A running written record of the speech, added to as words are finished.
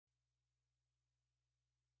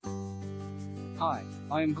Hi,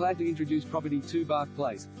 I am glad to introduce property 2 Bach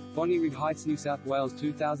Place, Bonnyrigg Heights, New South Wales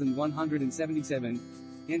 2177.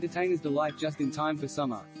 Entertainers delight just in time for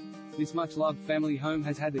summer. This much-loved family home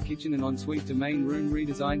has had the kitchen and ensuite to main room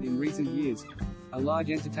redesigned in recent years. A large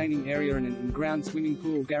entertaining area and an in-ground swimming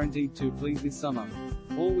pool guaranteed to please this summer.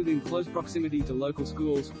 All within close proximity to local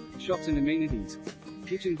schools, shops and amenities.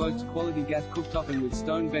 Kitchen boasts quality gas cooktop and with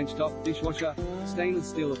stone bench top, dishwasher, stainless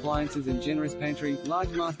steel appliances and generous pantry. Large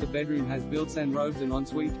master bedroom has built-in robes and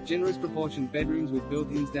ensuite, generous proportioned bedrooms with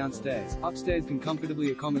built-ins downstairs. Upstairs can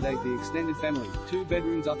comfortably accommodate the extended family. 2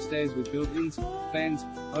 bedrooms upstairs with built-ins, fans,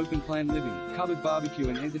 open-plan living, covered barbecue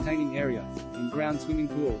and entertaining area, in-ground swimming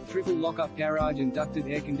pool, triple lock-up garage and ducted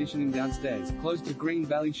air conditioning downstairs, close to Green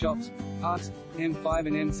Valley shops, parks, M5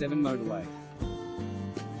 and M7 motorway.